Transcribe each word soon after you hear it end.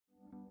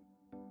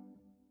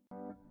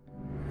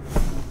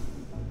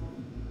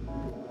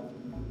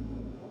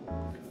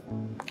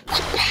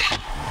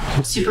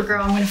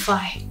SuperGirl, I'm gonna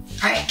fly.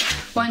 All right,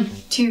 1,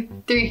 2,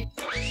 3.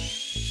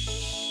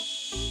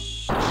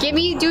 Get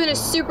me doing a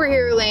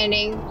superhero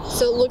landing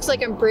so it looks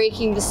like I'm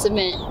breaking the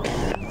cement.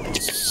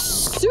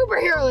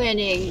 Superhero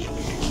landing.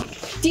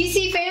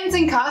 DC fans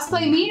and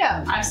cosplay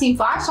meetup. I've seen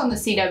Flash on the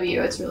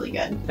CW. It's really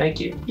good.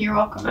 Thank you. You're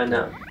welcome. I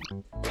know.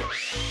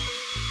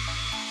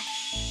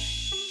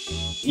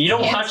 You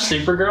don't watch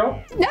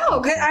Supergirl?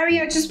 No, I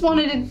mean, I just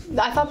wanted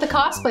to, I thought the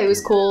cosplay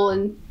was cool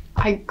and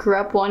I grew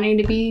up wanting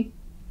to be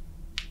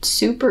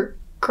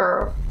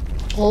Supergirl.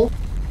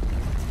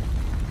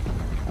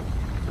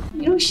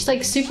 You know, she's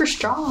like super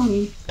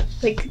strong,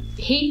 like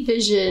hate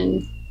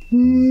vision.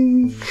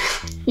 You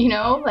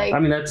know, like I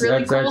mean, that's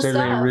really cool actually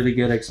stuff. a really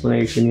good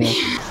explanation. Yeah.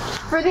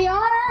 For the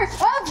honor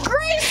of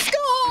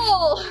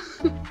Grayskull!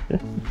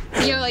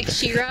 You know, like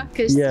She-Ra,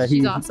 because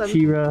she's awesome.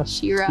 She-Ra,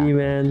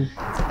 He-Man.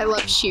 I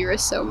love She-Ra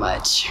so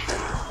much.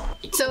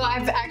 So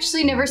I've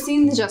actually never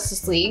seen the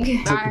Justice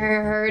League. I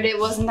heard it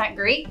wasn't that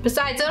great.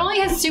 Besides, it only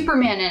has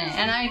Superman in it,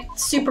 and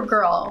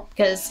Supergirl,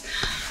 because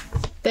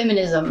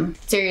feminism.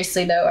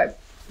 Seriously though,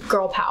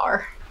 girl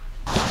power.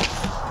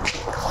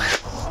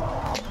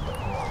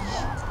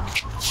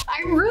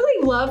 I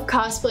really love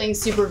cosplaying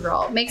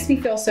Supergirl. It makes me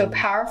feel so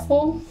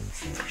powerful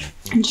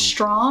and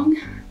strong.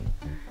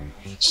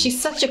 She's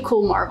such a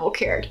cool Marvel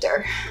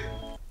character.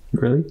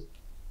 Really?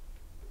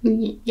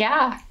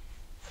 Yeah.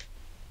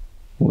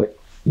 What?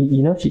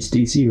 You know she's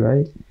DC,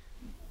 right?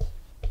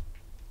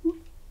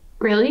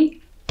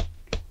 Really?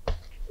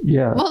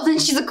 Yeah. Well, then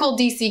she's a cool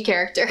DC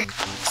character.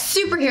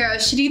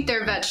 Superheroes should eat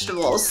their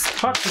vegetables.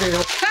 Hot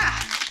potato.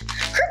 Ha!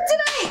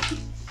 Kryptonite!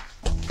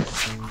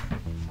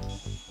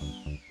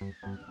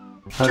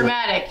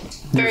 Dramatic.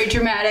 Very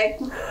dramatic.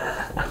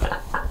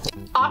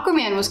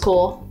 Aquaman was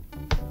cool.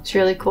 It's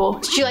really cool.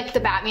 Did you like the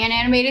Batman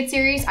animated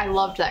series? I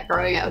loved that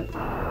growing up.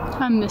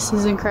 I'm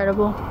Mrs.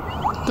 Incredible.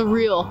 The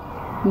real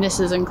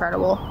Mrs.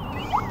 Incredible.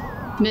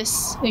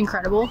 Miss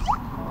Incredible.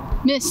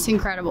 Miss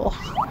Incredible.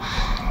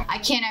 I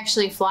can't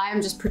actually fly,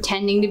 I'm just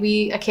pretending to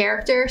be a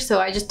character, so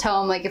I just tell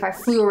them like if I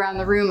flew around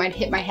the room I'd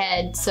hit my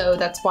head, so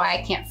that's why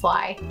I can't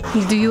fly.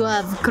 Do you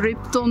have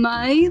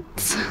kryptonite?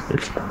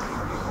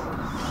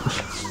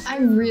 I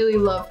really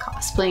love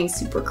cosplaying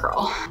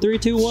Supergirl. 3,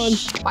 2, 1.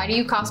 Why do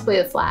you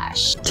cosplay the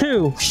Flash?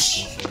 2.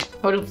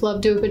 I would have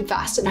loved to have been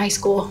fast in high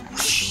school.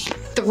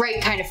 The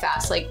right kind of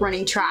fast, like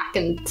running track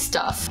and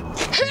stuff.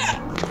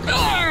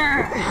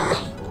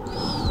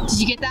 Did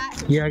you get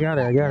that? Yeah, I got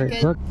it.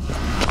 Good. Look.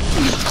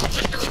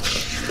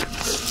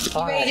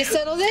 You ready to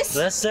settle this?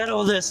 Let's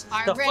settle this.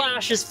 I'm the ready.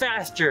 Flash is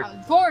faster. I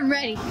was born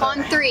ready.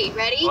 On 3,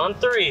 ready? On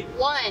 3.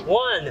 1,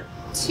 1,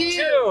 2,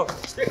 2,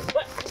 3.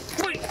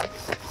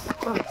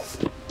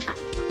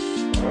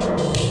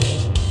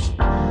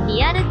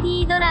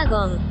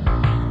 RealTDragon.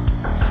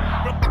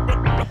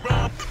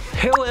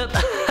 Hey, Whip.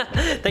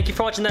 Thank you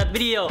for watching that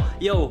video.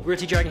 Yo,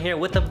 RealTDragon here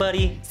with a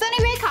buddy.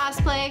 Sunny Ray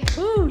Cosplay.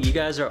 Woo, you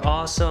guys are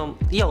awesome.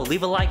 Yo,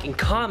 leave a like and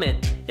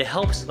comment. It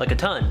helps like a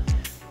ton.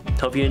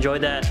 Hope you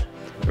enjoyed that.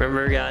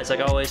 Remember guys, like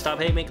always, stop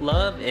hate, make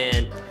love,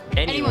 and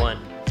anyone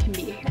can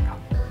be a hero.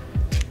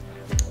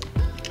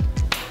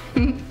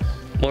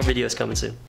 More videos coming soon.